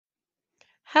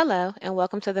Hello, and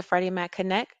welcome to the Freddie Mac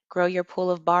Connect Grow Your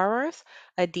Pool of Borrowers,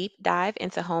 a deep dive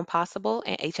into Home Possible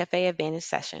and HFA Advantage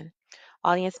session.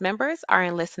 Audience members are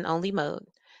in listen only mode.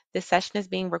 This session is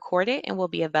being recorded and will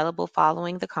be available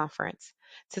following the conference.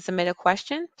 To submit a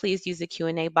question, please use the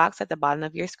Q&A box at the bottom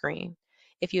of your screen.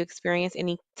 If you experience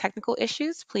any technical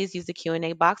issues, please use the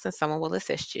Q&A box and someone will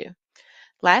assist you.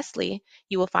 Lastly,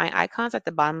 you will find icons at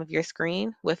the bottom of your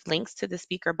screen with links to the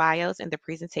speaker bios and the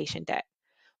presentation deck.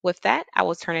 With that, I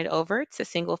will turn it over to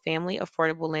Single Family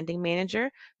Affordable Lending Manager,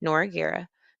 Nora Guerra.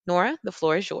 Nora, the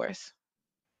floor is yours.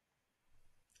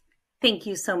 Thank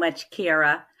you so much,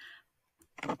 Kiara.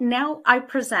 Now I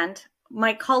present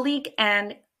my colleague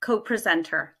and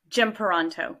co-presenter, Jim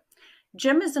Peranto.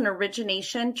 Jim is an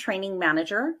origination training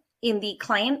manager in the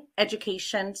Client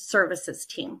Education Services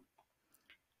team.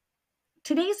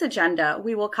 Today's agenda,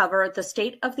 we will cover the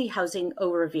State of the Housing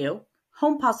Overview,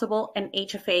 Home Possible and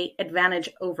HFA Advantage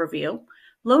Overview,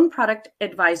 Loan Product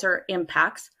Advisor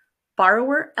Impacts,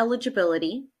 Borrower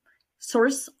Eligibility,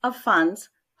 Source of Funds,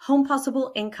 Home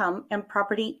Possible Income and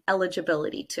Property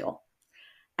Eligibility Tool.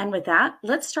 And with that,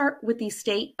 let's start with the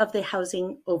State of the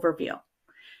Housing Overview.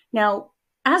 Now,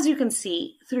 as you can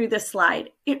see through this slide,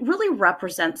 it really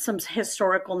represents some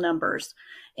historical numbers.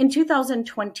 In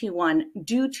 2021,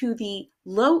 due to the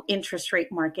low interest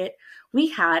rate market, we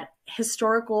had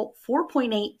historical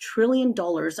 $4.8 trillion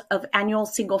of annual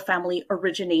single family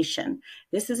origination.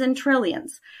 This is in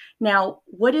trillions. Now,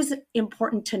 what is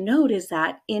important to note is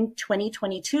that in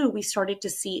 2022, we started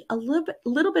to see a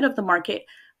little bit of the market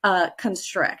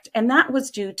constrict, and that was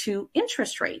due to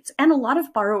interest rates. And a lot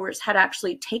of borrowers had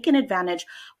actually taken advantage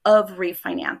of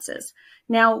refinances.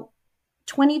 Now,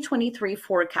 2023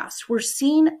 forecast, we're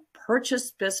seeing purchase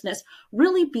business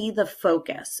really be the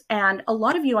focus. And a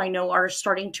lot of you I know are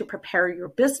starting to prepare your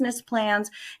business plans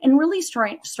and really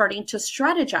starting to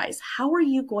strategize. How are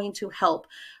you going to help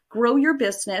grow your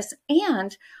business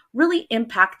and really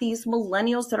impact these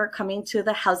millennials that are coming to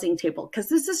the housing table? Because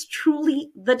this is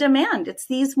truly the demand. It's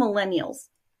these millennials.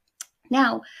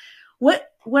 Now, what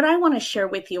I want to share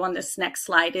with you on this next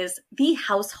slide is the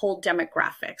household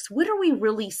demographics. What are we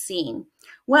really seeing?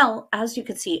 Well, as you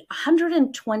can see,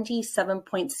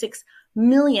 127.6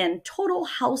 million total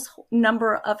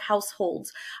number of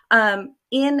households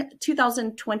in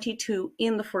 2022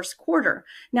 in the first quarter.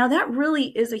 Now that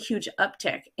really is a huge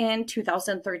uptick. In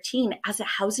 2013, as a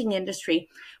housing industry,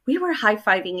 we were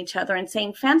high-fiving each other and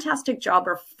saying, fantastic job,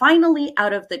 we're finally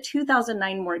out of the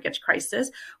 2009 mortgage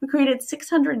crisis. We created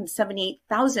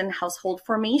 678,000 household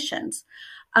formations.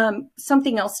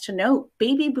 Something else to note,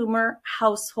 baby boomer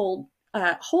household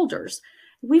holders,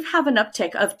 we have an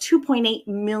uptick of $2.8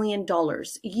 million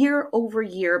year over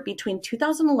year between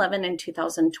 2011 and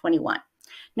 2021.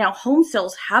 Now, home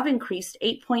sales have increased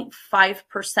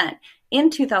 8.5% in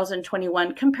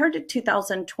 2021 compared to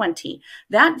 2020.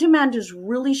 That demand is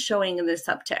really showing in this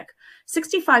uptick.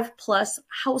 65 plus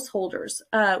householders,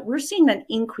 we're seeing an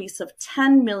increase of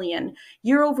 10 million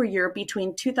year over year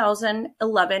between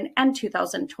 2011 and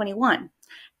 2021.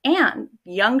 And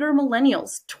younger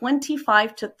millennials,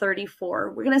 25 to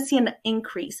 34, we're going to see an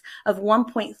increase of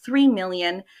 1.3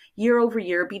 million year over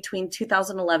year between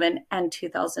 2011 and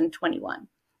 2021.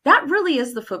 That really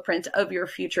is the footprint of your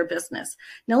future business.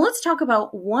 Now let's talk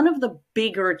about one of the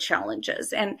bigger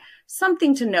challenges, and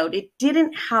something to note, it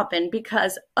didn't happen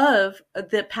because of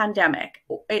the pandemic.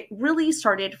 It really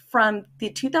started from the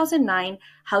 2009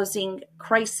 housing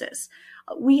crisis.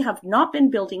 We have not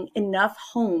been building enough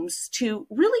homes to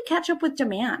really catch up with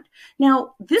demand.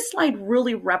 Now, this slide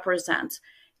really represents,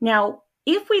 now,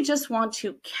 if we just want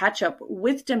to catch up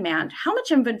with demand, how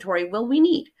much inventory will we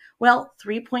need? Well,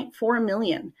 3.4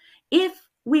 million. If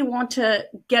we want to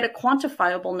get a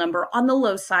quantifiable number on the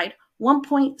low side,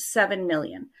 1.7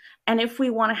 million. And if we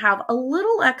want to have a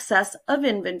little excess of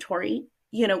inventory,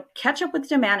 catch up with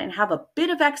demand and have a bit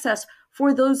of excess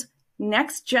for those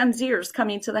next Gen Zers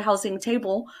coming to the housing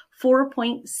table,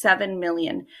 4.7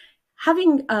 million.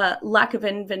 Having a lack of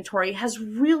inventory has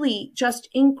really just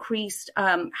increased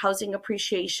housing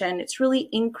appreciation. It's really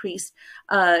increased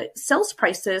sales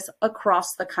prices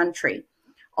across the country.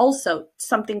 Also,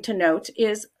 something to note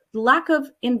is lack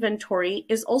of inventory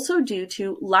is also due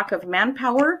to lack of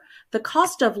manpower, the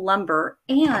cost of lumber,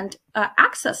 and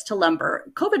access to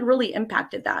lumber. COVID really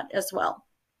impacted that as well.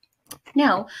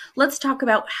 Now, let's talk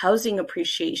about housing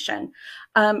appreciation.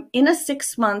 In a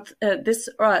 6-month, this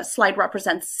slide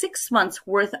represents 6 months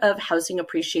worth of housing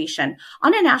appreciation.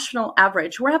 On a national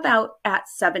average, we're about at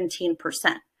 17%.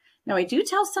 Now, I do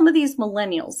tell some of these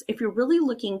millennials, if you're really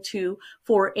looking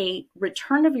for a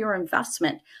return of your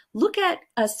investment, look at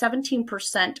a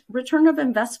 17% return of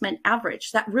investment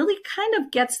average. That really kind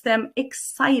of gets them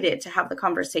excited to have the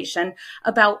conversation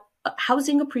about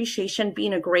housing appreciation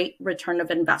being a great return of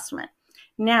investment.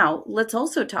 Now, let's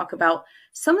also talk about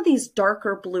some of these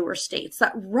darker bluer states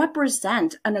that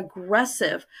represent an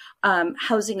aggressive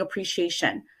housing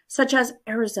appreciation, such as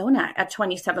Arizona at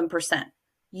 27%,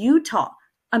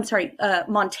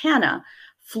 Montana,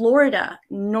 Florida,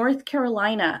 North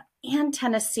Carolina, and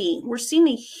Tennessee. We're seeing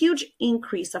a huge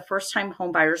increase of first-time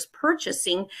homebuyers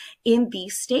purchasing in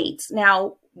these states.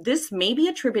 Now, this may be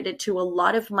attributed to a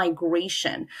lot of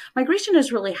migration. Migration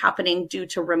is really happening due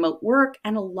to remote work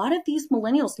and a lot of these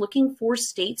millennials looking for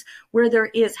states where there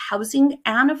is housing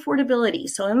and affordability.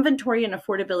 So inventory and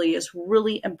affordability is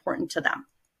really important to them.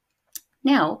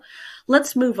 Now,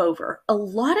 let's move over. A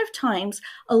lot of times,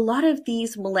 a lot of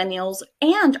these millennials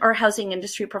and our housing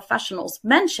industry professionals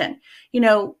mention,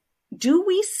 do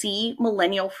we see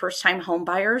millennial first-time home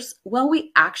buyers? Well,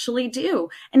 we actually do.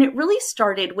 And it really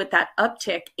started with that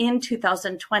uptick in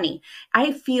 2020.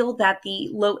 I feel that the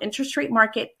low interest rate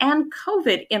market and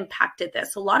COVID impacted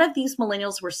this. A lot of these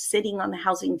millennials were sitting on the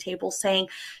housing table saying,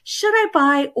 should I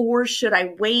buy or should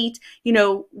I wait?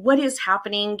 What is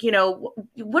happening?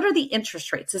 What are the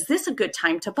interest rates? Is this a good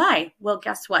time to buy? Well,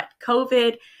 guess what?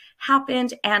 COVID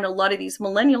happened, and a lot of these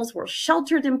millennials were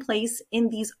sheltered in place in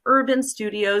these urban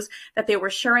studios that they were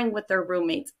sharing with their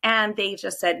roommates, and they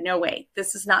just said, no way,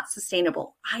 this is not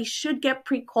sustainable. I should get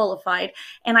pre-qualified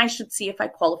and I should see if I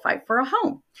qualify for a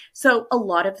home. So a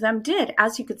lot of them did.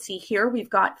 As you could see here, we've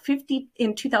got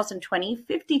in 2020,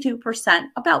 52%,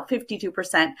 about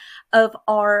 52% of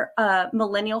our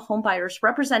millennial home buyers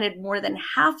represented more than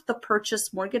half the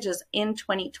purchase mortgages in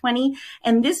 2020.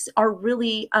 And this are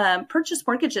really purchase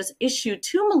mortgages issued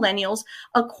to millennials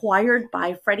acquired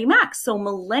by Freddie Mac. So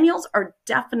millennials are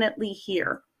definitely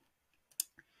here.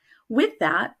 With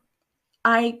that,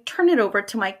 I turn it over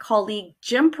to my colleague,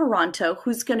 Jim Peranto,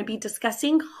 who's going to be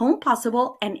discussing Home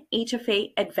Possible and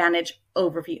HFA Advantage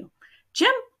overview.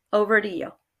 Jim, over to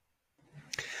you.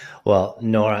 Well,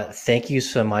 Nora, thank you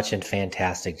so much and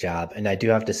fantastic job. And I do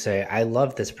have to say, I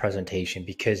love this presentation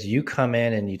because you come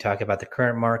in and you talk about the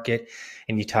current market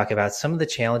and you talk about some of the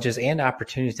challenges and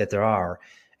opportunities that there are.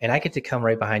 And I get to come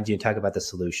right behind you and talk about the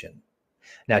solution.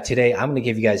 Now, today, I'm going to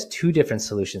give you guys two different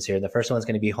solutions here. The first one is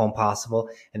going to be Home Possible,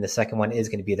 and the second one is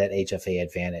going to be that HFA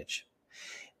Advantage.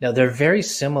 Now, they're very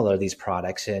similar, these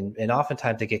products, and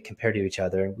oftentimes they get compared to each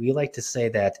other. And we like to say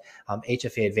that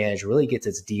HFA Advantage really gets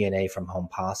its DNA from Home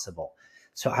Possible.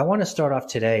 So I want to start off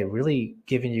today really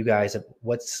giving you guys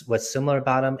what's similar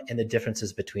about them and the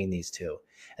differences between these two.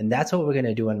 And that's what we're going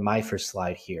to do in my first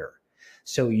slide here.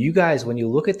 So you guys, when you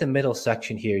look at the middle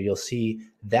section here, you'll see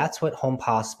that's what Home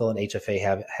Possible and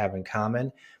HFA have in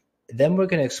common. Then we're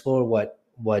going to explore what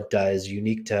is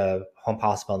unique to Home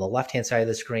Possible on the left-hand side of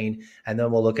the screen, and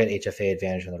then we'll look at HFA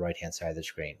Advantage on the right-hand side of the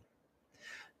screen.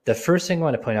 The first thing I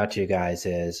want to point out to you guys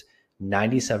is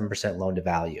 97% loan to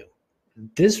value.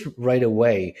 This right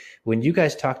away, when you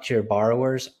guys talk to your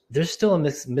borrowers, there's still a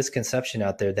misconception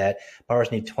out there that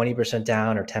borrowers need 20%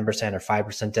 down or 10% or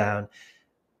 5% down.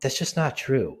 That's just not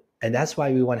true. And that's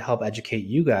why we want to help educate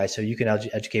you guys so you can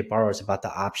educate borrowers about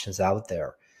the options out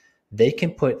there. They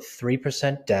can put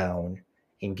 3% down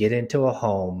and get into a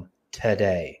home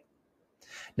today.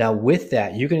 Now, with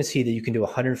that, you're going to see that you can do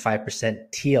 105%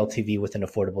 TLTV with an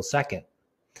affordable second.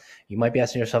 You might be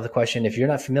asking yourself the question, if you're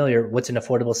not familiar, what's an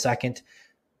affordable second?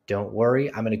 Don't worry.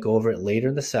 I'm going to go over it later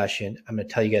in the session. I'm going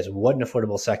to tell you guys what an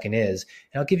affordable second is,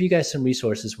 and I'll give you guys some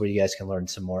resources where you guys can learn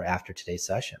some more after today's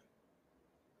session.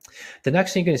 The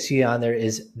next thing you're going to see on there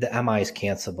is the MI is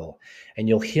cancelable. And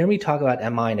you'll hear me talk about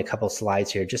MI in a couple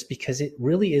slides here just because it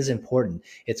really is important.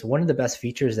 It's one of the best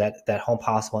features that Home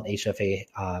Possible and HFA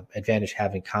Advantage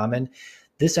have in common.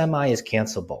 This MI is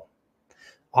cancelable.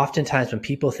 Oftentimes when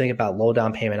people think about low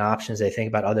down payment options, they think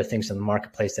about other things in the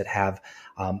marketplace that have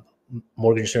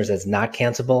mortgage insurance that's not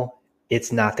cancelable.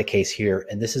 It's not the case here.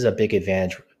 And this is a big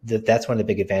advantage. That's one of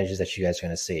the big advantages that you guys are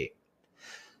going to see.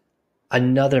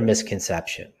 Another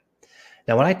misconception.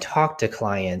 Now, when I talk to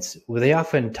clients, they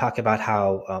often talk about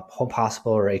how Home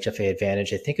Possible or HFA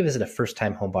Advantage, they think of it as a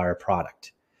first-time home buyer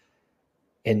product.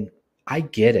 And I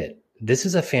get it. This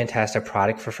is a fantastic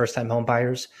product for first-time home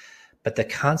buyers. But the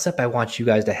concept I want you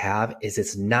guys to have is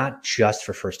it's not just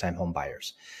for first-time home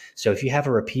buyers. So if you have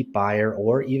a repeat buyer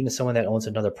or even someone that owns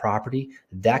another property,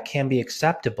 that can be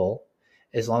acceptable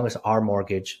as long as our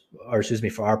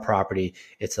for our property,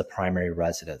 it's the primary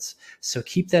residence. So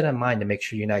keep that in mind to make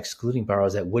sure you're not excluding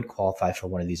borrowers that would qualify for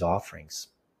one of these offerings.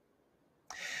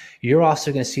 you're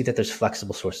also going to see that there's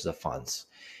flexible sources of funds.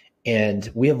 And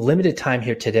we have limited time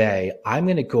here today. I'm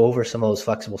going to go over some of those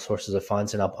flexible sources of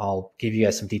funds, and I'll give you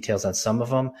guys some details on some of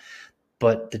them.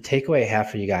 But the takeaway I have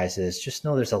for you guys is just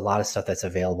know there's a lot of stuff that's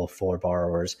available for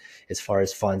borrowers as far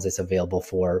as funds that's available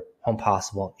for Home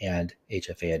Possible and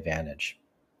HFA Advantage.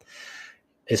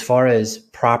 As far as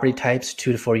property types,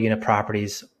 2 to 4 unit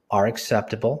properties are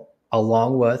acceptable,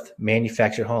 along with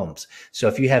manufactured homes. So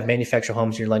if you have manufactured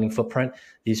homes in your lending footprint,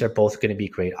 these are both going to be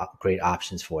great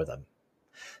options for them.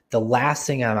 The last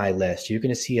thing on my list, you're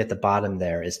going to see at the bottom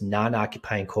there, is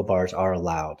non-occupying co-borrowers are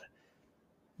allowed.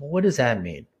 Well, what does that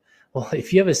mean? Well,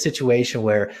 if you have a situation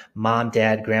where mom,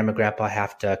 dad, grandma, grandpa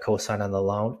have to co-sign on the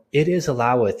loan, it is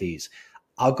allowed with these.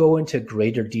 I'll go into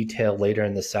greater detail later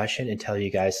in the session and tell you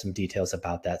guys some details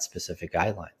about that specific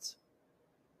guidelines.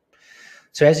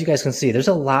 So as you guys can see, there's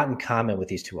a lot in common with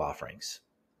these two offerings.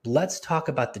 Let's talk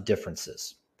about the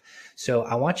differences. So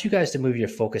I want you guys to move your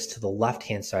focus to the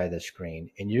left-hand side of the screen,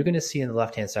 and you're going to see in the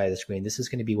left-hand side of the screen, this is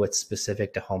going to be what's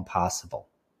specific to Home Possible.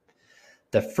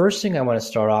 The first thing I want to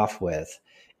start off with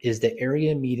is the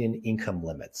area median income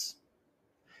limits.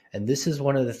 And this is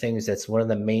one of the things that's one of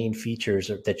the main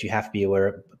features that you have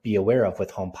to be aware of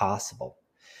with Home Possible.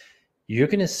 You're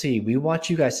going to see, we want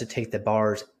you guys to take the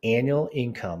borrower's annual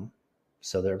income,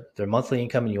 so their monthly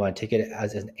income, and you want to take it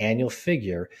as an annual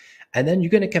figure, and then you're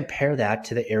going to compare that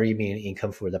to the area median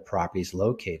income for where the property is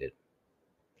located.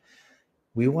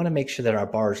 We want to make sure that our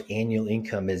borrower's annual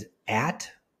income is at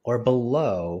or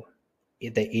below the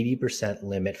 80%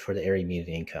 limit for the area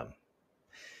median income.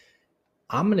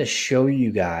 I'm going to show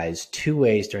you guys 2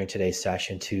 ways during today's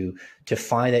session to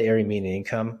find that area median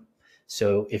income.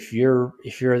 So if you're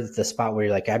at the spot where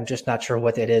you're like, I'm just not sure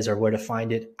what that is or where to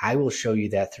find it, I will show you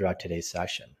that throughout today's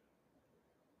session.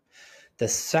 The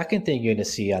second thing you're going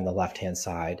to see on the left-hand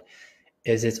side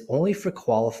is it's only for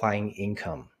qualifying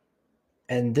income.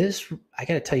 And this, I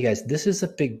got to tell you guys, this is a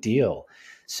big deal.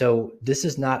 So this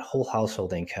is not whole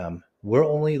household income. We're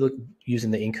only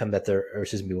using the income that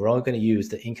we're only going to use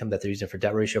the income that they're using for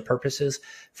debt ratio purposes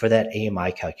for that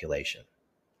AMI calculation.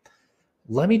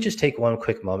 Let me just take one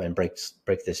quick moment and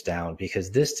break this down,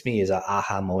 because this to me is an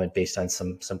aha moment based on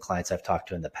some clients I've talked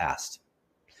to in the past.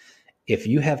 If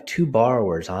you have 2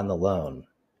 borrowers on the loan,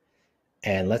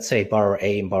 and let's say borrower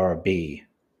A and borrower B,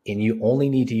 and you only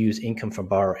need to use income from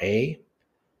borrower A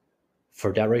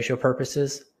for debt ratio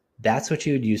purposes, that's what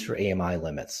you would use for AMI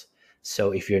limits.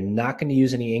 So if you're not going to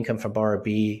use any income from borrower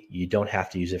B, you don't have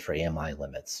to use it for AMI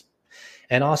limits.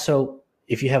 And also,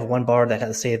 if you have one borrower that,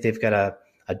 let's say they've got a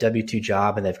W-2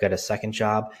 job and they've got a second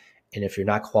job, and if you're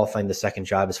not qualifying the second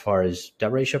job as far as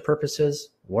debt ratio purposes,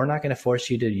 we're not going to force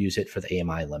you to use it for the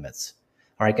AMI limits.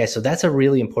 All right, guys, so that's a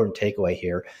really important takeaway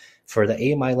here. For the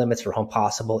AMI limits for Home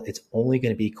Possible, it's only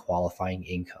going to be qualifying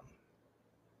income.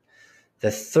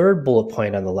 The third bullet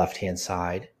point on the left-hand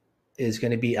side is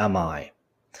going to be MI.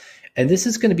 And this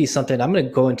is going to be something, I'm going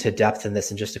to go into depth in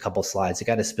this in just a couple slides. I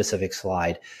got a specific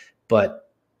slide, but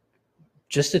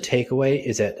just a takeaway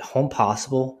is that Home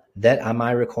Possible, that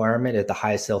MI requirement at the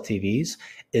highest LTVs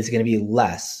is going to be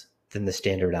less than the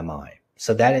standard MI.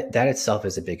 So that itself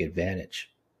is a big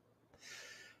advantage.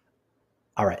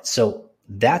 All right, so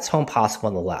that's Home Possible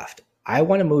on the left. I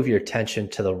want to move your attention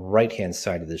to the right-hand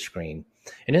side of the screen.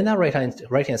 And in that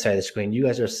right-hand side of the screen, you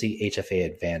guys will see HFA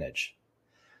Advantage.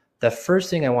 The first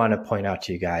thing I want to point out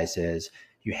to you guys is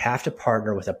you have to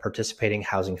partner with a participating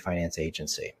housing finance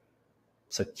agency.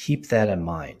 So keep that in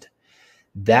mind.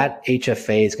 That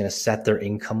HFA is going to set their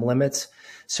income limits.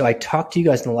 So I talked to you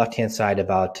guys on the left-hand side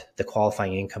about the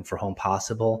qualifying income for Home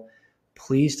Possible.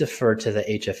 Please defer to the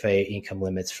HFA income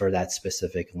limits for that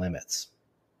specific limits.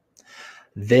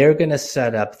 They're going to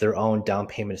set up their own down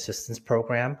payment assistance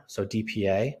program, so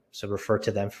DPA. So refer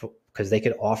to them because they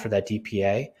could offer that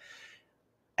DPA.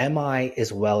 MI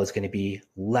as well is going to be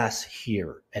less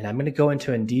here. And I'm going to go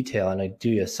into in detail and I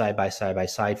do a side by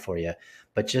side for you.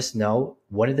 But just know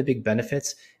one of the big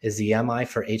benefits is the MI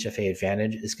for HFA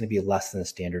Advantage is going to be less than the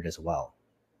standard as well.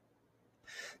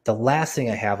 The last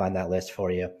thing I have on that list for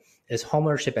you is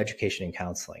homeownership education and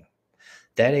counseling.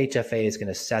 That HFA is going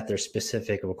to set their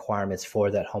specific requirements for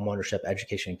that homeownership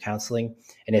education and counseling.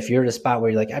 And if you're at a spot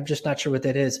where you're like, I'm just not sure what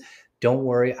that is, don't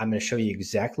worry. I'm going to show you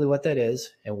exactly what that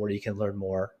is and where you can learn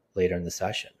more later in the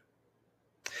session.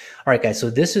 All right, guys, so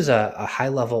this is a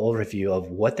high-level overview of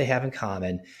what they have in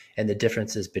common and the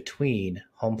differences between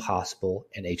Home Possible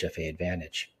and HFA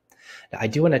Advantage. Now, I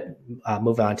do want to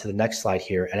move on to the next slide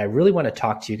here, and I really want to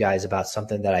talk to you guys about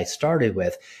something that I started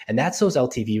with, and that's those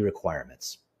LTV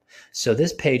requirements. So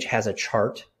this page has a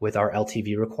chart with our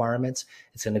LTV requirements.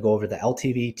 It's going to go over the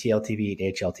LTV, TLTV,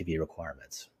 and HLTV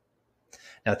requirements.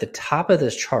 Now, at the top of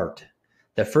this chart,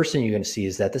 the first thing you're going to see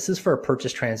is that this is for a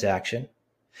purchase transaction,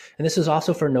 and this is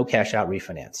also for no cash out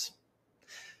refinance.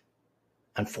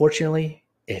 Unfortunately,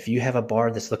 if you have a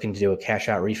borrower that's looking to do a cash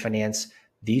out refinance,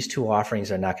 these two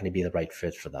offerings are not going to be the right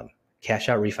fit for them. Cash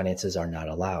out refinances are not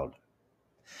allowed.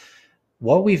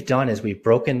 What we've done is we've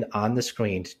broken on the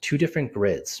screen two different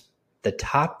grids. The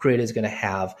top grid is going to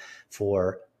have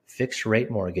for fixed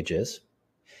rate mortgages.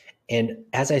 And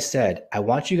as I said, I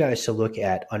want you guys to look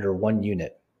at under 1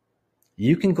 unit.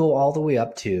 You can go all the way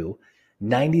up to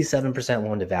 97%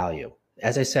 loan to value.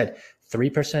 As I said,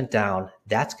 3% down,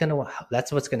 that's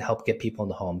what's going to help get people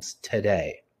into homes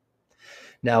today.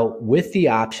 Now, with the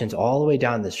options all the way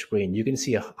down the screen, you can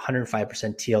see 105%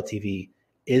 TLTV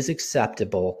is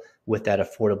acceptable with that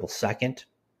affordable second.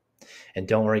 And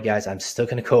don't worry, guys, I'm still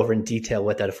going to go over in detail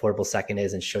what that affordable second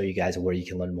is and show you guys where you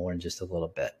can learn more in just a little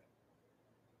bit.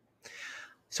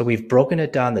 So we've broken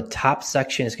it down. The top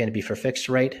section is going to be for fixed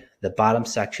rate. The bottom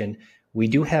section, we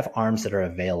do have ARMs that are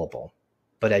available.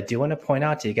 But I do want to point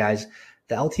out to you guys,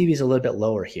 the LTV is a little bit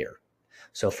lower here.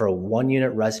 So for a 1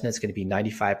 unit resident, it's going to be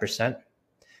 95%.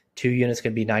 2 units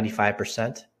going to be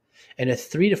 95%. And a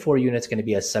 3 to 4 units going to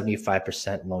be a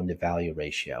 75% loan to value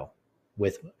ratio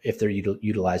if they're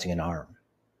utilizing an ARM.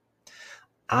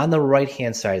 On the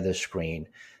right-hand side of the screen,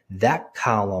 that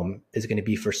column is going to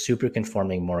be for super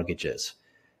conforming mortgages.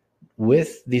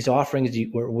 With these offerings,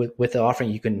 with the offering,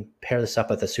 you can pair this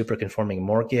up with a super conforming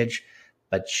mortgage,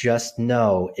 but just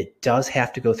know it does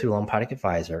have to go through Loan Product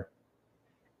Advisor,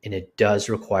 and it does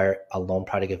require a Loan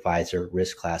Product Advisor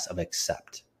risk class of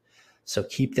accept. So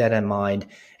keep that in mind.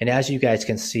 And as you guys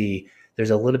can see, there's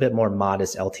a little bit more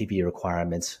modest LTV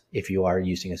requirements if you are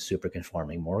using a super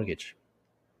conforming mortgage.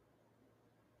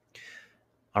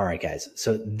 All right, guys.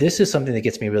 So this is something that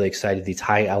gets me really excited, these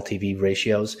high LTV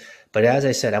ratios. But as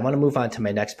I said, I want to move on to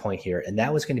my next point here, and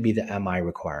that was going to be the MI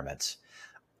requirements.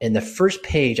 In the first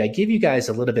page, I give you guys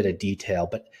a little bit of detail,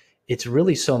 but it's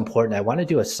really so important. I want to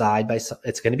do a side by side.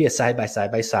 It's going to be a side by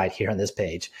side here on this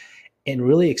page, and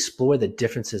really explore the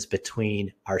differences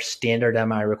between our standard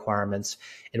MI requirements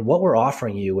and what we're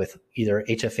offering you with either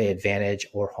HFA Advantage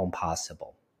or Home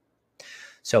Possible.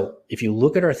 So if you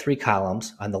look at our 3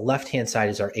 columns, on the left-hand side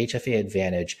is our HFA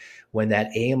Advantage when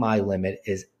that AMI limit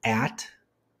is at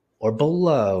or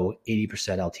below 80%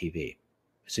 LTV.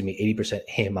 Excuse me, 80%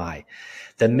 AMI.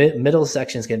 The middle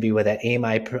section is going to be where that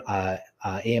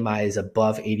AMI is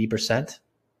above 80%.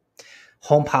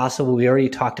 Home Possible, we already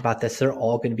talked about this. They're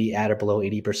all going to be at or below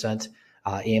 80%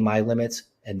 AMI limits,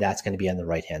 and that's going to be on the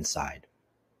right-hand side.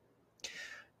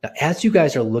 Now, as you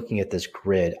guys are looking at this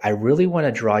grid, I really want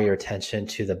to draw your attention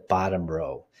to the bottom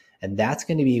row, and that's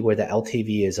going to be where the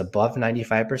LTV is above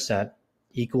 95%,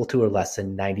 equal to or less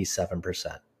than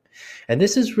 97%. And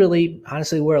this is really,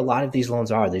 honestly, where a lot of these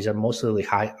loans are. These are mostly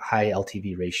high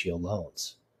LTV ratio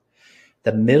loans.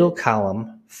 The middle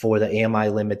column for the AMI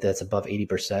limit that's above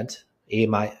 80%,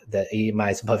 the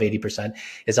AMI is above 80%,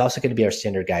 is also going to be our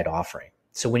standard guide offering.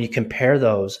 So when you compare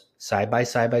those side by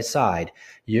side,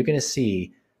 you're going to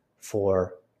see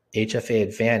for HFA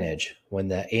Advantage, when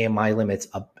the AMI limit's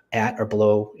up at or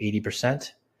below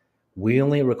 80%, we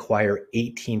only require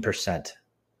 18%.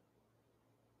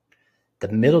 The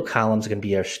middle column is going to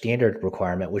be our standard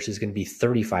requirement, which is going to be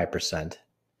 35%.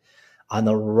 On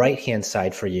the right-hand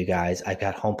side for you guys, I've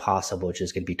got Home Possible, which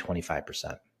is going to be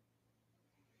 25%.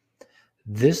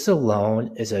 This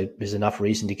alone is enough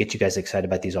reason to get you guys excited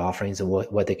about these offerings and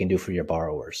what they can do for your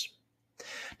borrowers.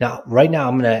 Now, right now,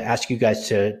 I'm going to ask you guys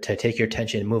to take your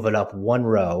attention and move it up 1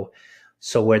 row.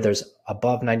 So where there's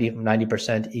above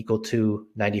 90% equal to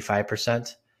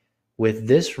 95%. With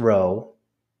this row,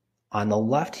 on the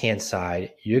left-hand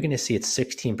side, you're going to see it's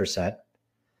 16%.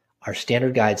 Our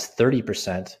standard guide's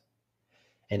 30%.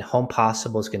 And Home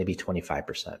Possible is going to be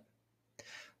 25%.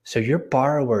 So your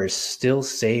borrower is still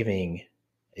saving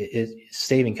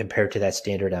compared to that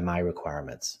standard MI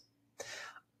requirements.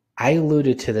 I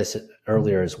alluded to this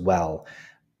earlier as well,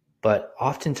 but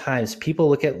oftentimes people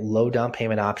look at low down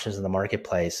payment options in the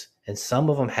marketplace, and some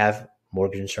of them have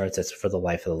mortgage insurance that's for the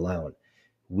life of the loan.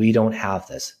 We don't have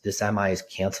this. This MI is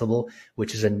cancelable,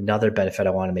 which is another benefit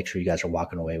I want to make sure you guys are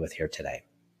walking away with here today.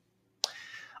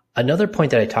 Another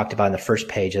point that I talked about on the first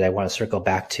page that I want to circle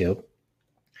back to,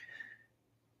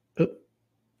 we're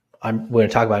going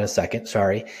to talk about in a second,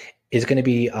 is going to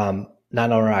be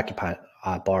non-owner occupied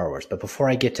borrowers. But before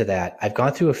I get to that, I've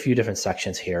gone through a few different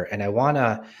sections here, and I want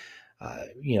to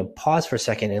pause for a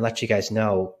second and let you guys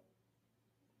know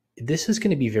this is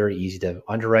going to be very easy to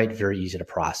underwrite, very easy to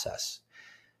process.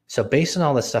 So based on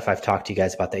all the stuff I've talked to you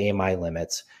guys about the AMI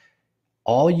limits,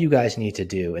 All you guys need to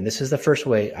do, and this is the first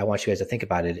way I want you guys to think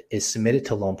about it, is submit it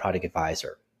to Loan Product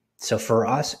Advisor. So for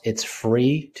us, it's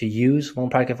free to use Loan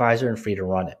Product Advisor and free to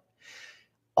run it.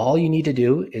 All you need to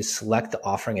do is select the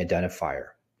offering identifier.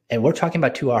 And we're talking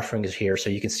about two offerings here.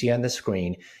 So you can see on the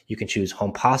screen, you can choose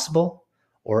Home Possible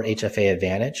or HFA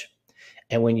Advantage.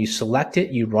 And when you select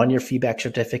it, you run your feedback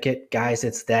certificate. Guys,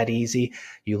 it's that easy.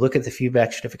 You look at the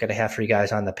feedback certificate I have for you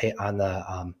guys on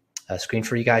the screen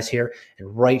for you guys here.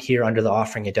 And right here under the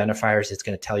offering identifiers, it's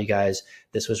going to tell you guys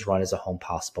this was run as a Home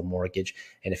Possible mortgage.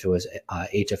 And if it was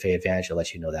HFA Advantage, it'll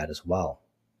let you know that as well.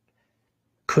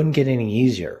 Couldn't get any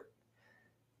easier.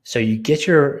 So you get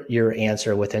your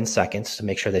answer within seconds to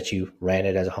make sure that you ran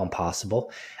it as a Home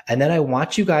Possible. And then I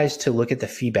want you guys to look at the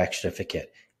feedback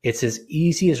certificate. It's as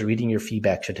easy as reading your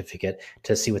feedback certificate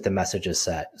to see what the messages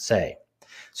say.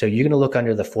 So you're going to look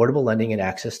under the affordable lending and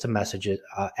access to messages,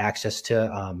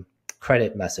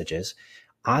 credit messages.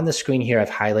 On the screen here, I've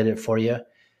highlighted it for you.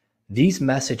 These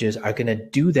messages are going to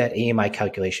do that AMI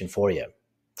calculation for you.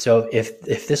 So if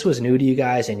this was new to you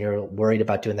guys and you're worried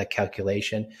about doing that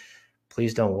calculation,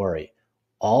 please don't worry.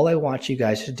 All I want you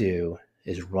guys to do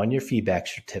is run your feedback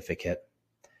certificate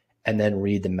and then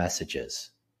read the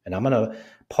messages. And I'm going to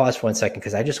pause for 1 second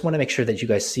because I just want to make sure that you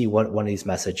guys see what one of these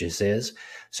messages is.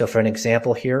 So for an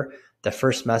example here, the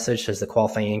first message says the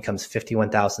qualifying income is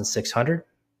 $51,600.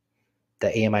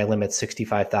 The AMI limit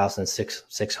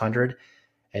 $65,600,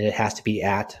 and it has to be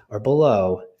at or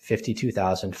below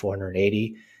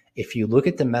 $52,480. If you look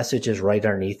at the messages right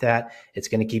underneath that, it's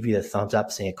going to give you the thumbs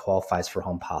up saying it qualifies for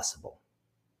Home Possible.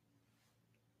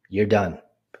 You're done.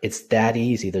 It's that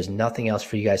easy. There's nothing else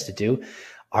for you guys to do.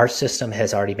 Our system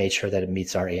has already made sure that it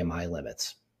meets our AMI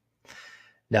limits.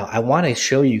 Now, I want to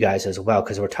show you guys as well,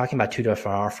 because we're talking about two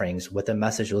different offerings, what the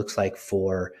message looks like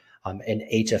for an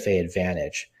HFA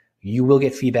Advantage. You will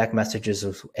get feedback messages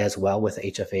as well with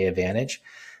HFA Advantage.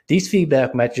 These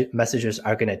feedback messages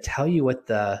are going to tell you what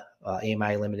the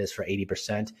AMI limit is for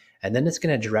 80%, and then it's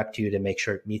going to direct you to make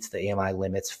sure it meets the AMI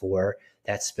limits for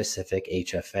that specific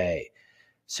HFA.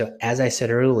 So as I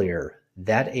said earlier,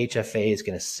 that HFA is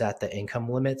going to set the income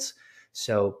limits.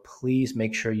 So please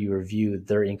make sure you review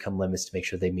their income limits to make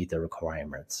sure they meet the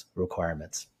requirements.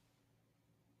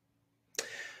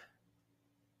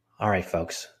 All right,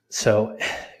 folks. So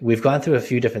we've gone through a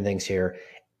few different things here,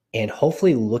 and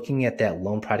hopefully looking at that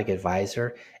Loan Product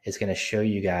Advisor is going to show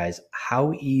you guys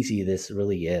how easy this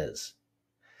really is.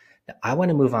 Now, I want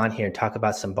to move on here and talk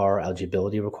about some borrower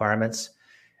eligibility requirements.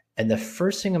 And the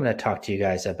first thing I'm going to talk to you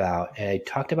guys about, and I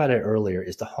talked about it earlier,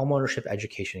 is the homeownership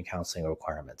education and counseling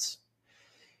requirements.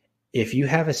 If you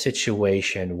have a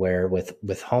situation where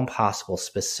with Home Possible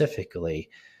specifically,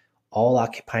 all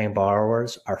occupying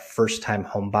borrowers are first-time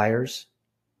home buyers,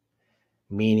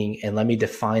 meaning, and let me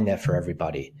define that for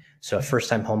everybody. So a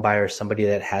first-time home buyer is somebody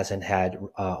that hasn't had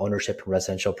ownership in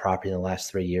residential property in the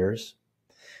last 3 years.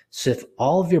 So if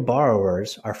all of your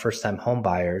borrowers are first-time home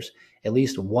buyers, at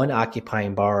least one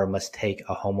occupying borrower must take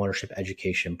a homeownership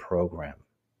education program.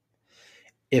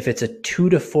 If it's a 2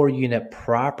 to 4 unit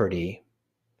property,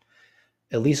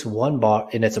 at least one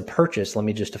and it's a purchase, let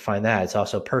me just define that, it's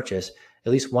also a purchase,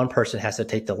 at least one person has to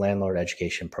take the landlord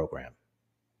education program.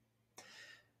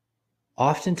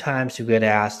 Oftentimes you get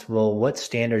asked, well, what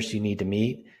standards do you need to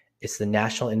meet? It's the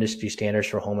National Industry Standards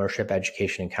for Homeownership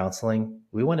Education and Counseling.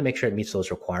 We want to make sure it meets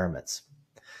those requirements.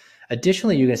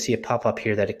 Additionally, you're going to see a pop up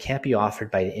here that it can't be offered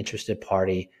by an interested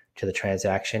party to the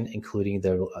transaction, including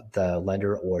the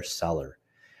lender or seller.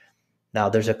 Now,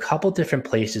 there's a couple different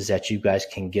places that you guys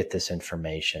can get this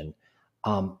information.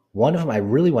 One of them I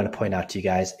really want to point out to you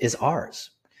guys is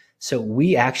ours. So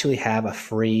we actually have a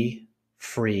free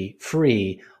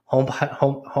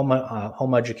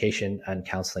home education and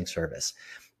counseling service.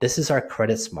 This is our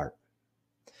Credit Smart.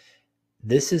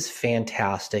 This is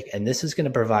fantastic, and this is going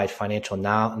to provide financial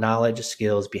knowledge,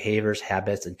 skills, behaviors,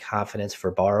 habits, and confidence for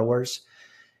borrowers.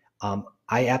 I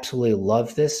absolutely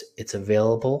love this. It's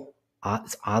available.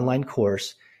 It's an online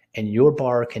course, and your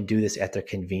borrower can do this at their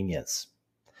convenience.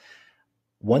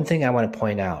 One thing I want to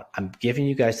point out, I'm giving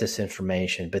you guys this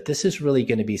information, but this is really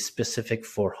going to be specific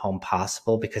for Home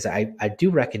Possible because I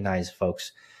do recognize,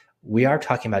 folks, we are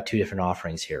talking about two different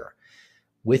offerings here.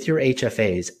 With your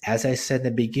HFAs, as I said in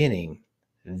the beginning,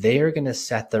 they are going to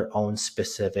set their own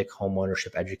specific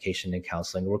homeownership education and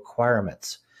counseling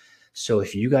requirements. So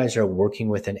if you guys are working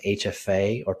with an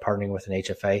HFA or partnering with an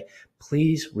HFA,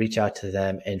 please reach out to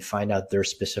them and find out their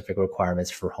specific requirements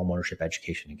for homeownership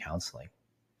education and counseling.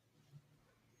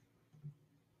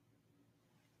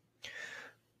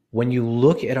 When you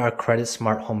look at our Credit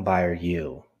Smart Home Buyer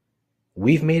U,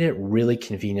 We've made it really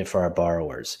convenient for our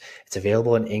borrowers. It's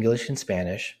available in English and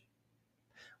Spanish.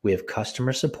 We have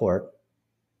customer support.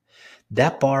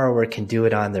 That borrower can do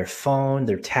it on their phone,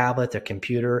 their tablet, their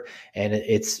computer, and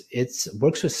it's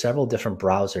works with several different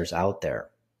browsers out there.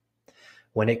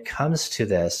 When it comes to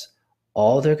this,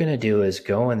 all they're going to do is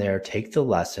go in there, take the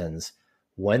lessons.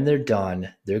 When they're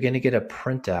done, they're going to get a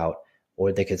printout,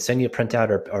 or they could send you a printout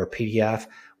or PDF.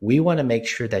 We want to make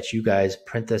sure that you guys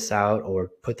print this out or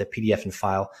put the PDF in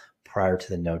file prior to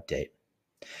the note date.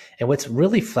 And what's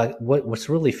really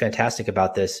fantastic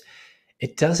about this,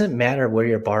 it doesn't matter where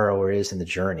your borrower is in the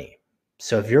journey.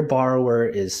 So if your borrower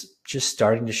is just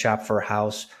starting to shop for a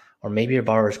house, or maybe your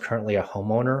borrower is currently a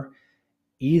homeowner,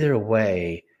 either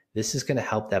way, this is going to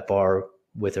help that borrower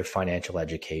with their financial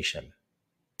education.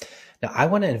 Now, I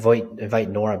want to invite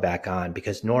Nora back on,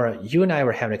 because Nora, you and I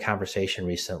were having a conversation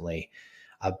recently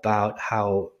about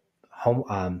how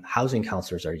housing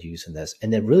counselors are using this,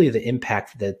 and then really the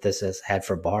impact that this has had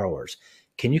for borrowers.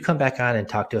 Can you come back on and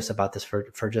talk to us about this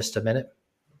for just a minute?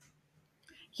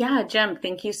 Yeah, Jim,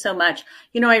 thank you so much.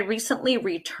 I recently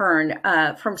returned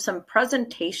from some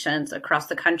presentations across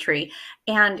the country.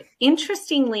 And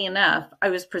interestingly enough, I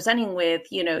was presenting with,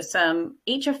 some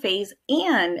HFAs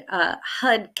and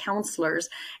HUD counselors.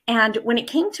 And when it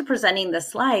came to presenting the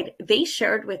slide, they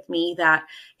shared with me that,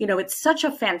 it's such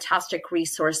a fantastic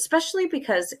resource, especially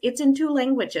because it's in 2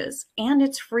 languages and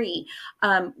it's free.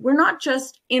 We're not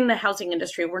just in the housing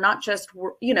industry. We're not just,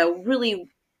 really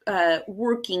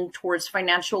working towards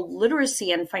financial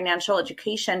literacy and financial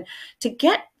education to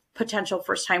get potential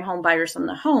first-time home buyers in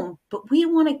the home, but we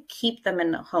want to keep them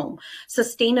in the home.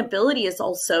 Sustainability is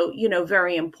also,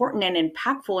 very important and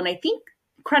impactful. And I think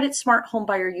Credit Smart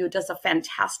Homebuyer U does a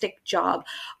fantastic job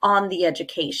on the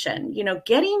education.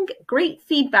 Getting great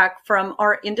feedback from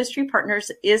our industry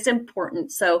partners is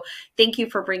important. So thank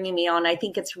you for bringing me on. I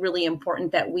think it's really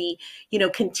important that we,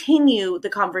 continue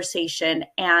the conversation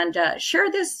and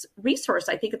share this resource.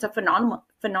 I think it's a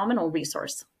phenomenal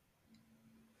resource.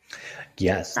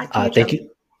 Yes. Thank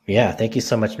you. Yeah, thank you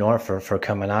so much, Nora, for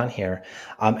coming on here.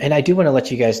 And I do want to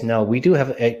let you guys know, we do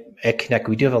have at Connect,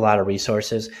 we do have a lot of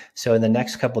resources. So in the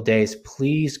next couple of days,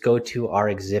 please go to our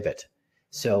exhibit.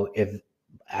 So if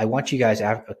I want you guys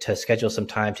to schedule some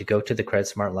time to go to the Credit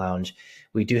Smart Lounge,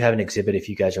 we do have an exhibit if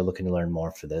you guys are looking to learn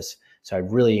more for this. So I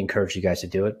really encourage you guys to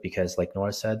do it, because like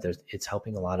Nora said, it's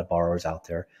helping a lot of borrowers out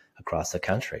there across the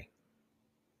country.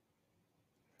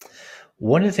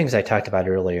 One of the things I talked about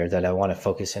earlier that I want to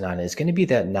focus in on is going to be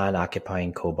that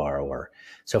non-occupying co-borrower.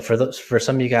 So for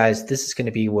some of you guys, this is going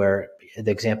to be where the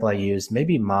example I used,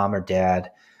 maybe mom or dad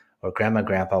or grandma and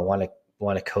grandpa want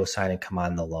to co-sign and come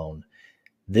on the loan.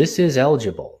 This is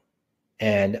eligible.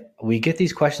 And we get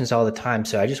these questions all the time.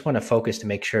 So I just want to focus to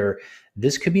make sure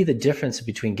this could be the difference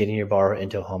between getting your borrower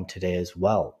into a home today as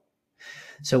well.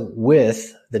 So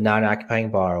with the non-occupying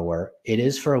borrower, it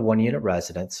is for a 1-unit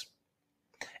residence.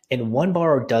 And one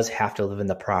borrower does have to live in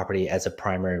the property as a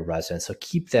primary residence. So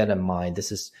keep that in mind. This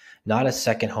is not a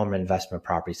second home investment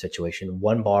property situation.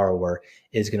 One borrower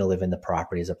is going to live in the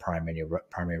property as a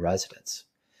primary residence.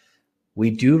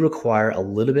 We do require a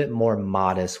little bit more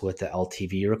modest with the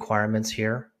LTV requirements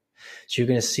here. So you're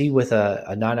going to see with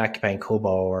a non-occupying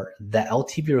co-borrower, the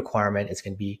LTV requirement is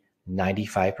going to be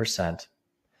 95%.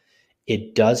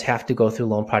 It does have to go through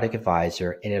Loan Product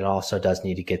Advisor, and it also does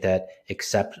need to get that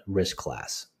accept risk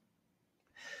class.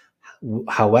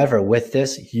 However, with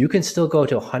this, you can still go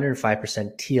to 105%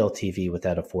 TLTV with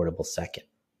that affordable second.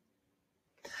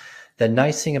 The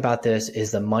nice thing about this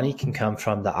is the money can come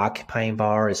from the occupying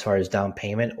borrower as far as down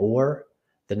payment, or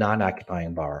the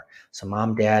non-occupying borrower. So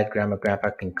mom, dad, grandma, grandpa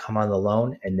can come on the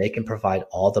loan and they can provide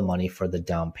all the money for the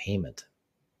down payment.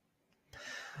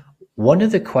 One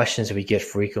of the questions we get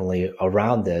frequently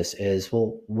around this is,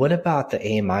 well, what about the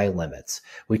AMI limits?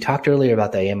 We talked earlier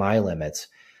about the AMI limits.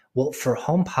 Well, for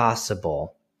Home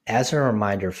Possible, as a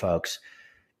reminder, folks,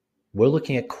 we're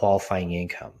looking at qualifying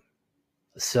income.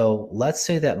 So let's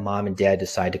say that mom and dad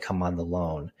decide to come on the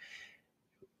loan.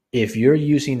 If you're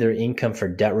using their income for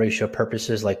debt ratio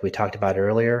purposes, like we talked about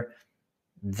earlier,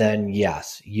 then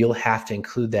yes, you'll have to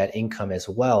include that income as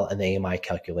well in the AMI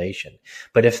calculation.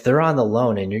 But if they're on the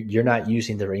loan and you're not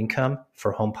using their income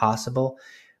for Home Possible,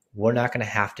 we're not going to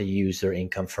have to use their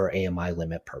income for AMI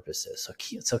limit purposes.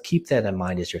 So keep that in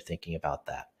mind as you're thinking about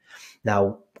that.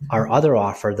 Now, our other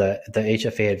offer, the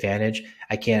HFA Advantage,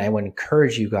 again, I would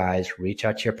encourage you guys, reach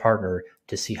out to your partner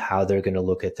to see how they're going to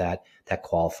look at that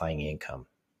qualifying income.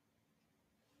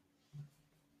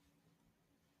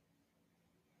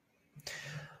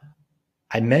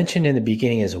 I mentioned in the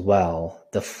beginning as well,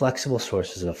 the flexible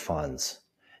sources of funds.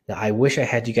 Now, I wish I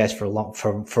had you guys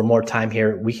for more time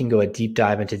here. We can go a deep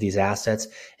dive into these assets,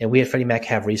 and we at Freddie Mac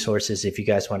have resources if you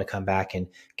guys want to come back and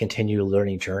continue your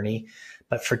learning journey.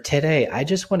 But for today, I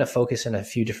just want to focus on a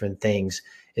few different things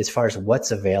as far as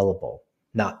what's available.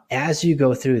 Now, as you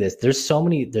go through this, there's so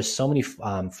many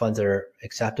funds that are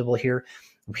acceptable here.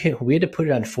 We had to put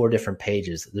it on 4 different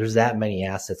pages. There's that many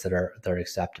assets that are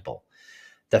acceptable.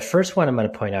 The first one I'm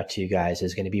going to point out to you guys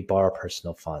is going to be borrower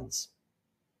personal funds.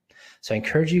 So I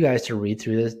encourage you guys to read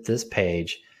through this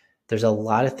page. There's a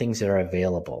lot of things that are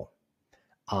available.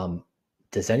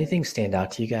 Does anything stand out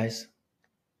to you guys?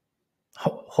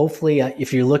 Hopefully,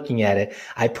 if you're looking at it,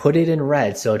 I put it in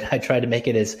red, so I try to make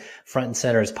it as front and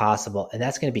center as possible, and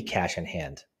that's going to be cash on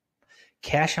hand.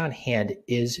 Cash on hand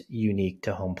is unique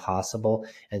to Home Possible,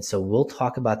 and so we'll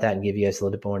talk about that and give you guys a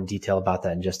little bit more in detail about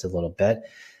that in just a little bit.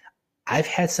 I've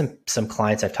had some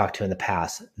clients I've talked to in the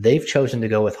past. They've chosen to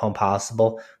go with Home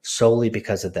Possible solely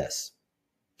because of this.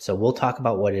 So we'll talk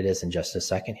about what it is in just a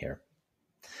second here.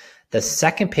 The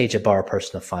second page of Borrower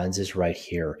Personal Funds is right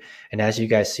here. And as you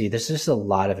guys see, there's just a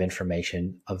lot of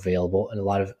information available and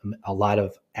a lot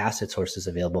of asset sources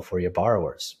available for your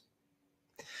borrowers.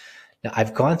 Now,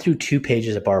 I've gone through 2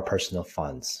 pages of Borrower Personal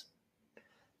Funds.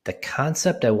 The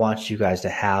concept I want you guys to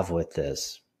have with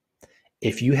this,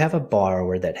 if you have a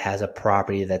borrower that has a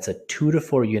property that's a 2 to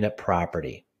 4 unit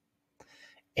property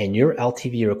and your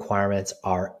LTV requirements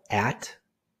are at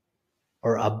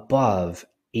or above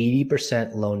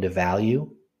 80% loan to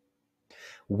value,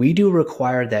 we do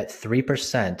require that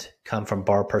 3% come from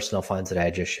borrower personal funds that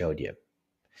I just showed you.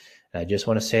 And I just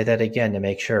want to say that again to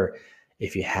make sure,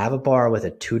 if you have a borrower with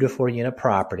a 2 to 4 unit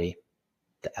property,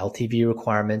 the LTV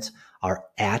requirements are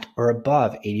at or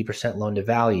above 80% loan to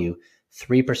value,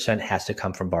 3% has to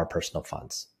come from borrower personal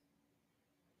funds.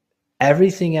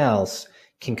 Everything else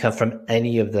can come from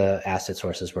any of the asset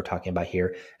sources we're talking about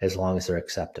here, as long as they're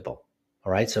acceptable.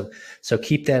 All right, so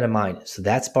keep that in mind. So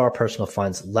that's borrower personal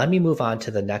funds. Let me move on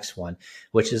to the next one,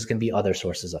 which is going to be other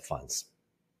sources of funds.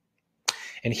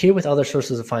 And here with other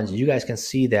sources of funds, you guys can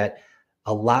see that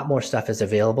a lot more stuff is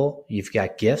available. You've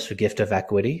got gifts or gift of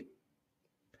equity.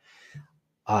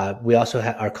 We also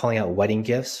are calling out wedding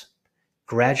gifts.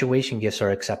 Graduation gifts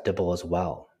are acceptable as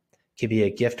well. It could be a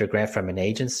gift or grant from an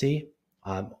agency,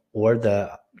 or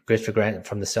the gift or grant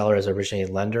from the seller as originally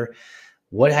a lender.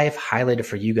 What I have highlighted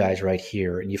for you guys right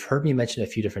here, and you've heard me mention a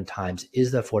few different times,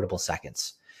 is the affordable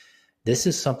seconds. This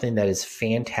is something that is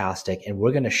fantastic, and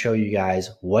we're going to show you guys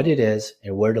what it is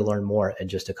and where to learn more in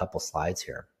just a couple slides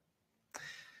here.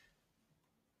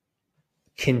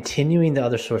 Continuing the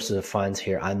other sources of funds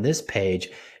here on this page,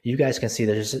 you guys can see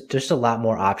there's just a lot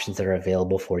more options that are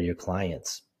available for your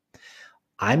clients.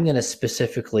 I'm going to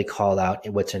specifically call out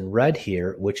what's in red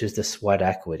here, which is the sweat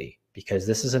equity, because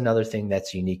this is another thing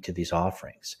that's unique to these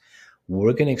offerings.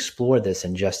 We're going to explore this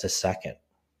in just a second.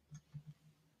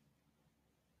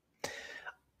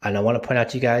 And I want to point out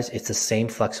to you guys, it's the same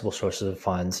flexible sources of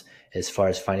funds as far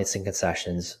as financing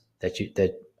concessions that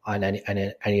on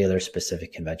any other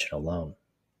specific conventional loan.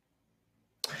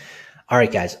 All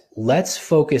right, guys, let's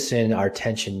focus in our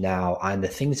attention now on the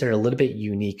things that are a little bit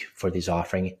unique for these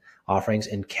offerings,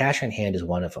 and cash on hand is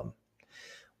one of them.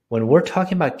 When we're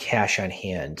talking about cash on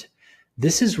hand,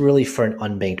 this is really for an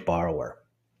unbanked borrower.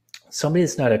 Somebody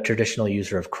that's not a traditional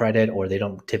user of credit, or they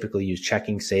don't typically use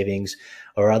checking, savings,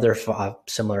 or other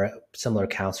similar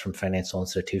accounts from financial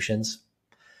institutions.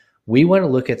 We want to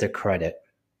look at their credit,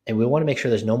 and we want to make sure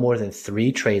there's no more than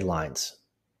 3 trade lines.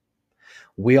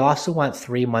 We also want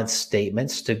 3-month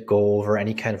statements to go over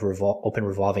any kind of open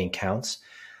revolving accounts.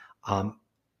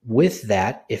 With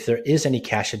that, if there is any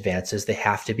cash advances, they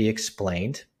have to be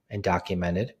explained and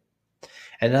documented.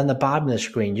 And on the bottom of the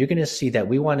screen, you're going to see that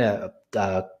we want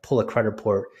to pull a credit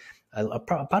report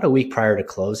about a week prior to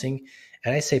closing.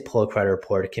 And I say pull a credit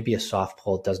report. It can be a soft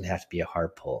pull. It doesn't have to be a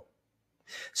hard pull.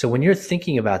 So when you're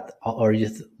thinking about, or you're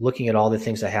looking at all the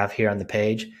things I have here on the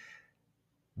page,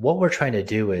 what we're trying to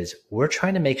do is we're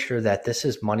trying to make sure that this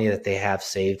is money that they have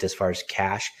saved as far as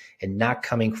cash and not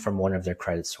coming from one of their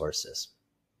credit sources.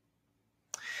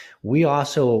 We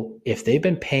also, if they've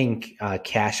been paying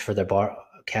cash for their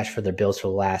bills for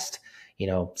the last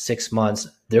 6 months,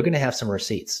 they're going to have some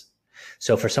receipts.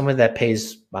 So for someone that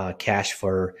pays cash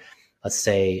for, let's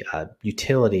say,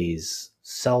 utilities,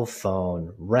 cell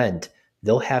phone, rent,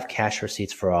 they'll have cash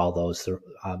receipts for all those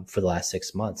for the last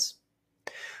 6 months.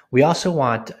 We also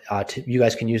want you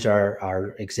guys can use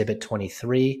our Exhibit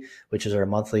 23, which is our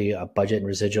monthly budget and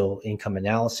residual income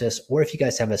analysis, or if you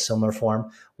guys have a similar form,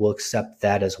 we'll accept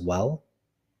that as well.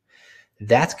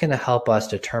 That's going to help us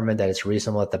determine that it's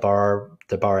reasonable that the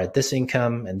borrower at this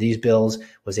income and these bills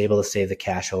was able to save the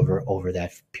cash over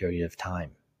that period of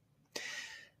time.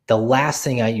 The last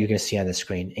thing you're going to see on the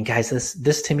screen, and guys,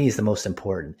 this to me is the most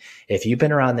important. If you've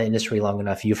been around the industry long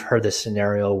enough, you've heard this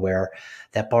scenario where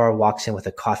that borrower walks in with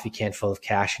a coffee can full of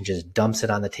cash and just dumps it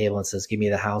on the table and says, "Give me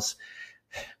the house."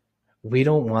 We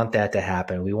don't want that to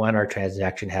happen. We want our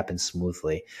transaction to happen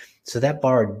smoothly. So that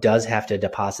borrower does have to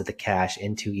deposit the cash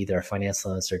into either a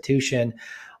financial institution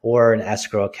or an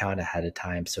escrow account ahead of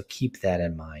time. So keep that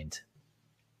in mind.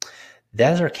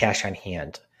 That is our cash on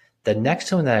hand. The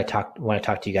next one that I want to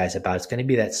talk to you guys about is going to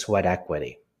be that sweat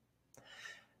equity.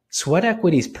 Sweat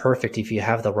equity is perfect if you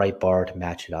have the right borrower to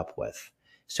match it up with.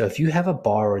 So if you have a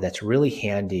borrower that's really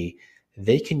handy,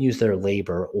 they can use their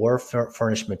labor or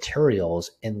furnish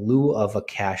materials in lieu of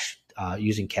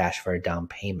using cash for a down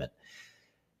payment.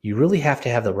 You really have to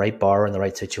have the right borrower in the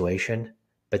right situation,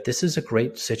 but this is a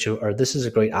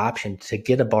great option to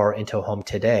get a borrower into a home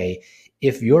today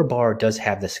if your borrower does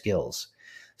have the skills.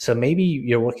 So maybe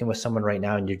you're working with someone right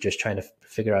now and you're just trying to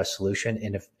figure out a solution.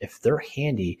 And if they're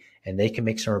handy and they can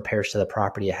make some repairs to the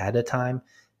property ahead of time,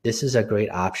 this is a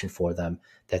great option for them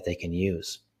that they can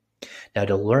use. Now,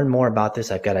 to learn more about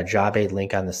this, I've got a job aid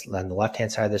link on the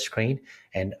left-hand side of the screen.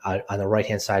 And on the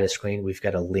right-hand side of the screen, we've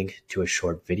got a link to a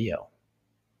short video.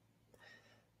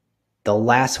 The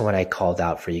last one I called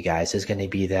out for you guys is going to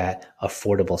be that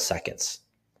affordable seconds.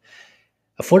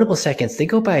 Affordable seconds, they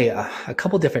go by a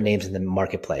couple different names in the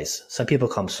marketplace. Some people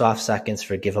call them soft seconds,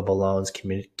 forgivable loans,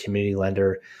 community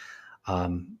lender,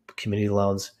 community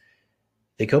loans.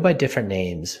 They go by different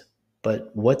names,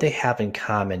 but what they have in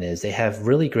common is they have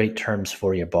really great terms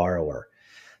for your borrower.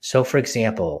 So for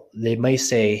example, they may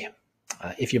say,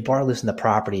 if your borrower lives in the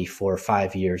property for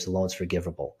 5 years, the loan's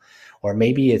forgivable. Or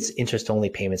maybe it's interest-only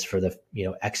payments for the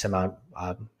X amount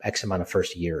of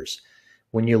first years.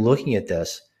 When you're looking at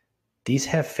this, these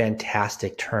have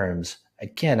fantastic terms.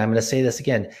 Again, I'm going to say this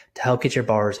again to help get your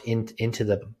borrowers into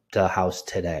the house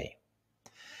today.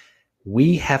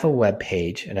 We have a web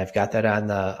page, and I've got that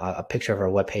on a picture of our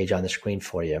web page on the screen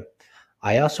for you.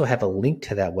 I also have a link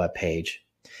to that web page,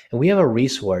 and we have a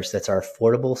resource that's our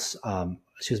affordable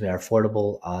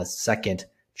second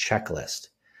checklist.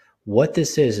 What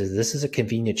this is this is a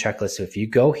convenient checklist. So if you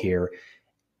go here,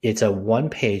 it's a one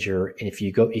pager, and if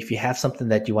you have something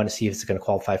that you want to see if it's going to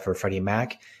qualify for Freddie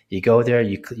Mac, you go there,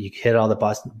 you hit all the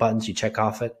buttons, you check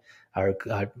off it, or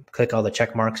click all the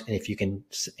check marks, and if you can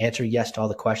answer yes to all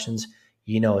the questions,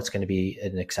 it's going to be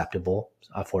an acceptable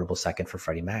affordable second for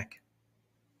Freddie Mac.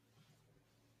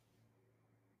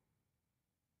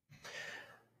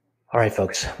 All right,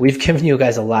 folks, we've given you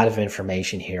guys a lot of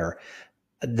information here.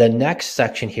 The next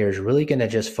section here is really going to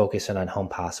just focus in on Home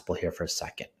Possible here for a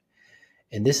second.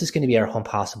 And this is going to be our Home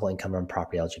Possible Income and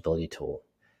Property Eligibility tool.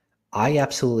 I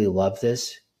absolutely love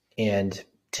this. And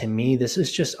to me, this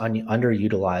is just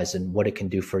underutilized in what it can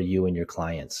do for you and your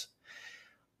clients.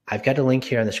 I've got a link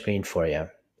here on the screen for you.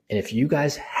 And if you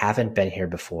guys haven't been here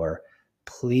before,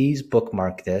 please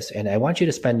bookmark this. And I want you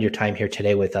to spend your time here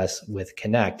today with us with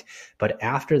Connect. But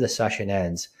after the session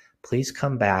ends, please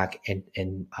come back and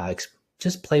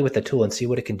just play with the tool and see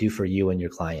what it can do for you and your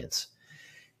clients.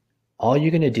 All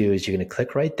you're going to do is you're going to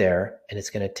click right there, and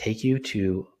it's going to take you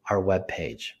to our web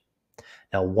page.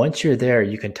 Now, once you're there,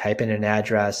 you can type in an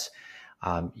address,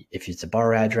 if it's a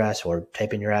bar address, or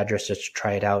type in your address just to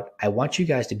try it out. I want you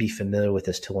guys to be familiar with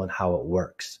this tool and how it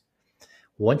works.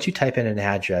 Once you type in an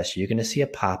address, you're going to see a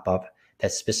pop-up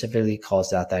that specifically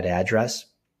calls out that address.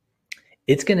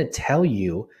 It's going to tell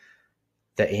you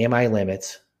the AMI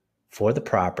limits for the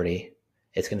property.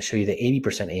 It's going to show you the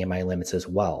 80% AMI limits as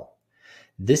well.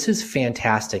 This is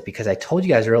fantastic because I told you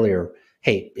guys earlier,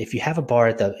 hey, if you have a bar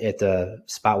at the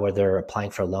spot where they're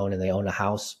applying for a loan and they own a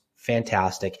house,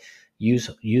 fantastic. Use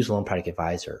Loan Product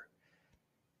Advisor.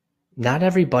 Not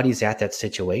everybody's at that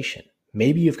situation.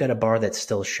 Maybe you've got a bar that's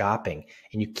still shopping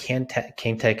and you can't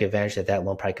take advantage of that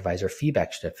Loan Product Advisor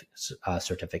feedback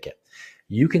certificate.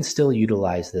 You can still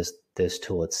utilize this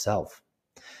tool itself.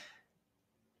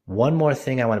 One more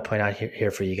thing I want to point out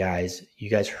here for you guys. You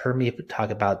guys heard me talk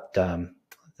about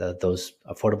those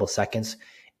affordable seconds.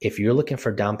 If you're looking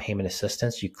for down payment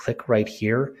assistance, you click right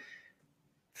here,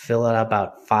 fill out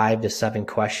about 5 to 7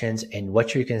 questions, and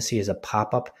what you're going to see is a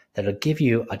pop-up that'll give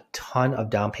you a ton of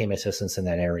down payment assistance in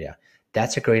that area.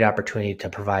 That's a great opportunity to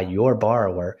provide your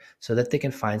borrower so that they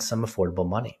can find some affordable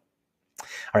money.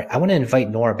 All right, I want to invite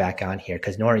Nora back on here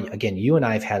because Nora, again, you and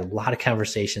I have had a lot of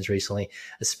conversations recently,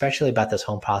 especially about this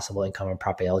Home Possible Income and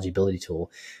Property Eligibility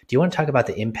tool. Do you want to talk about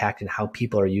the impact and how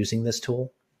people are using this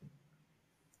tool?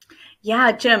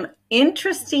 Yeah, Jim,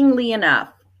 Interestingly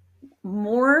enough,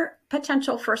 more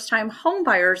potential first-time home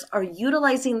buyers are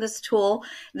utilizing this tool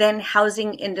than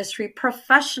housing industry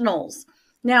professionals.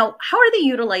 Now, how are they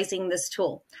utilizing this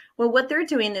tool? Well, what they're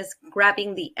doing is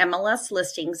grabbing the MLS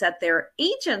listings that their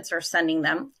agents are sending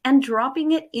them and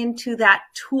dropping it into that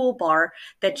toolbar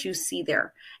that you see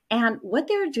there. And what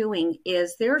they're doing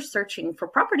is they're searching for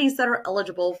properties that are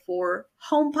eligible for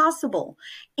Home Possible.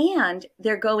 And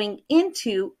they're going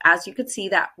into, as you can see,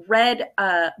 that red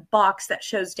box that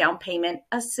shows down payment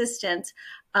assistance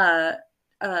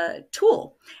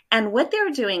tool. And what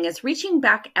they're doing is reaching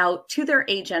back out to their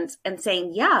agents and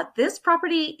saying, yeah, this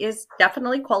property is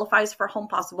definitely qualifies for Home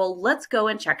Possible. Let's go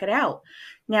and check it out.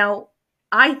 Now,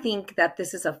 I think that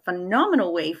this is a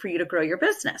phenomenal way for you to grow your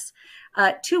business.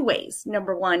 Two ways.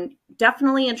 Number one,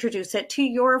 definitely introduce it to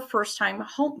your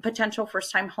potential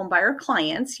first-time home buyer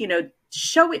clients.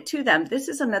 Show it to them. This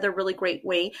is another really great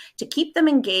way to keep them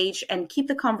engaged and keep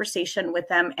the conversation with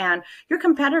them. And your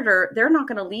competitor, they're not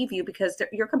going to leave you because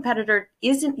your competitor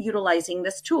isn't utilizing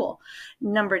this tool.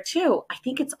 Number two, I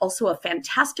think it's also a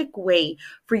fantastic way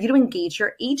for you to engage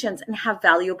your agents and have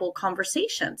valuable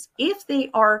conversations. If they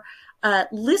are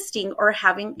listing or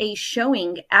having a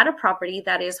showing at a property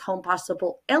that is Home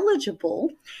Possible eligible,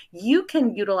 you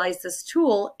can utilize this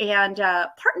tool and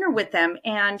partner with them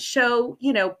and show,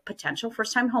 potential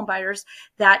first-time home buyers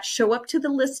that show up to the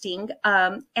listing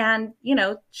and,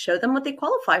 show them what they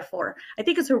qualify for. I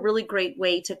think it's a really great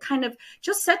way to kind of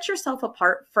just set yourself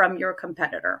apart from your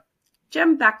competitor.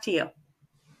 Jim, back to you.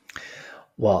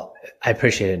 Well, I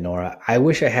appreciate it, Nora. I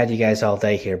wish I had you guys all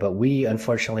day here, but we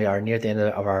unfortunately are near the end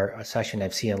of our session.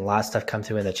 I've seen a lot of stuff come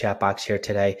through in the chat box here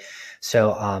today.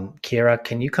 So, Kira,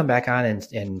 can you come back on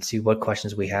and see what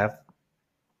questions we have?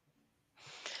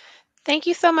 Thank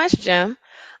you so much, Jim.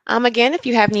 Again, if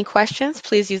you have any questions,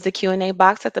 please use the Q&A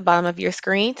box at the bottom of your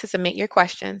screen to submit your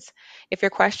questions. If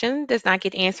your question does not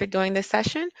get answered during this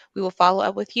session, we will follow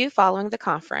up with you following the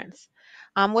conference.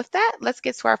 With that, let's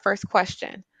get to our first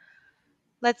question.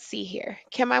 Let's see here.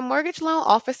 Can my mortgage loan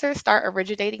officer start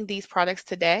originating these products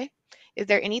today? Is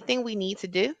there anything we need to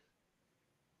do?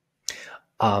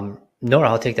 Nora,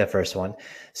 I'll take that first one.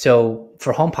 So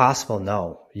for Home Possible,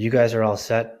 no. You guys are all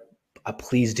set.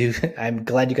 Please do. I'm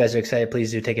glad you guys are excited.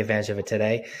 Please do take advantage of it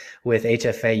today. With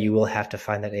HFA, you will have to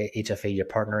find that HFA you're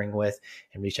partnering with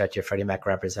and reach out to your Freddie Mac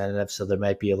representative. So there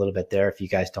might be a little bit there if you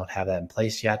guys don't have that in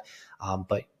place yet.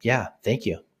 But yeah, thank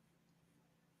you.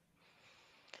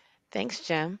 Thanks,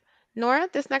 Jim. Nora,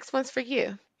 this next one's for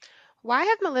you. Why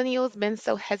have millennials been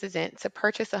so hesitant to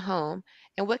purchase a home,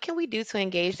 and what can we do to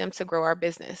engage them to grow our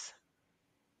business?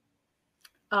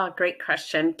 Oh, great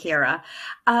question, Kira.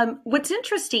 What's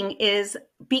interesting is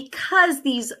because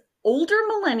these older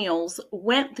millennials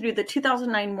went through the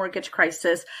 2009 mortgage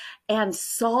crisis and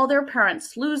saw their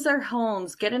parents lose their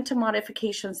homes, get into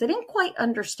modifications, they didn't quite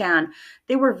understand.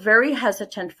 They were very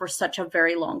hesitant for such a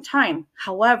very long time.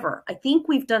 However, I think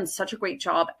we've done such a great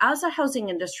job as a housing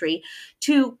industry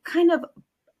to kind of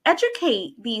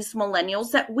educate these millennials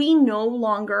that we no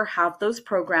longer have those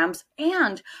programs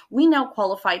and we now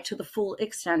qualify to the full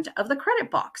extent of the credit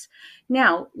box.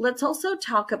 Now, let's also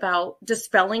talk about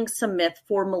dispelling some myth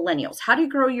for millennials. How do you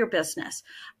grow your business?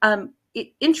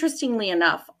 Interestingly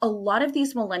enough, a lot of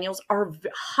these millennials are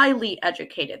highly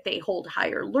educated. They hold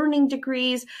higher learning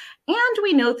degrees, and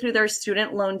we know through their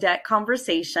student loan debt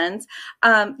conversations,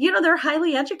 they're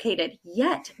highly educated,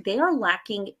 yet they are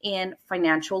lacking in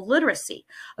financial literacy.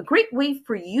 A great way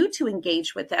for you to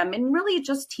engage with them and really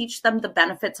just teach them the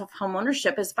benefits of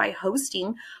homeownership is by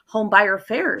hosting home buyer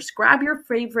fairs. Grab your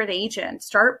favorite agent,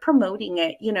 start promoting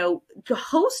it,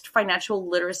 host financial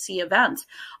literacy events.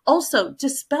 Also,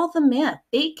 dispel the myth.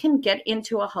 They can get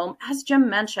into a home, as Jim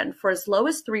mentioned, for as low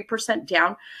as 3%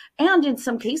 down, and in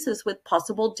some cases with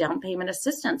possible down payment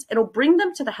assistance. It'll bring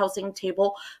them to the housing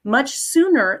table much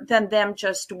sooner than them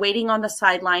just waiting on the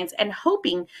sidelines and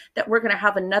hoping that we're going to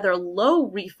have another low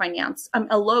refinance,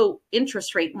 a low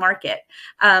interest rate market.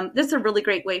 This is a really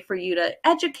great way for you to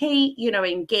educate,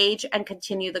 engage, and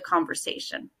continue the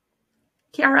conversation.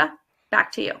 Kiara,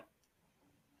 back to you.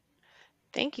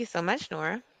 Thank you so much,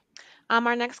 Nora.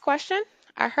 Our next question.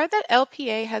 I heard that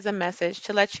LPA has a message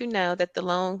to let you know that the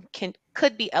loan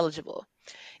could be eligible,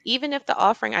 even if the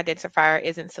offering identifier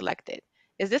isn't selected.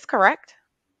 Is this correct?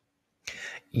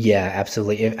 Yeah,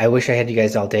 absolutely. I wish I had you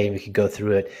guys all day and we could go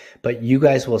through it, but you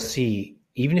guys will see,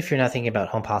 even if you're not thinking about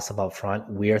Home Possible up front,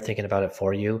 we are thinking about it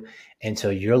for you. And so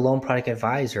your loan product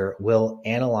advisor will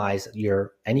analyze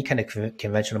any kind of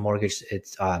conventional mortgage.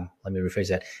 Let me rephrase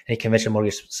that. Any conventional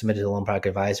mortgage submitted to the loan product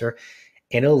advisor,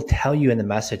 and it'll tell you in the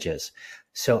messages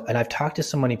So, and I've talked to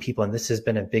so many people, and this has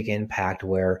been a big impact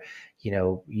where,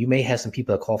 you may have some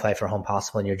people that qualify for Home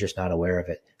Possible and you're just not aware of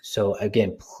it. So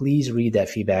again, please read that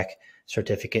feedback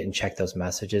certificate and check those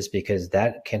messages, because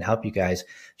that can help you guys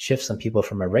shift some people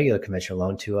from a regular conventional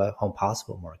loan to a Home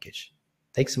Possible mortgage.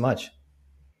 Thanks so much.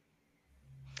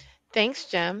 Thanks,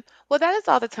 Jim. Well, that is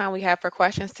all the time we have for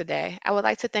questions today. I would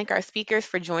like to thank our speakers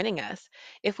for joining us.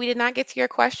 If we did not get to your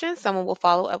question, someone will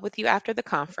follow up with you after the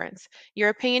conference. Your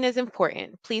opinion is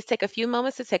important. Please take a few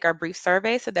moments to take our brief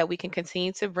survey so that we can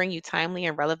continue to bring you timely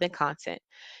and relevant content.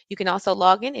 You can also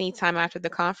log in anytime after the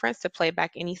conference to play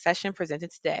back any session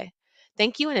presented today.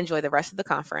 Thank you and enjoy the rest of the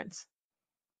conference.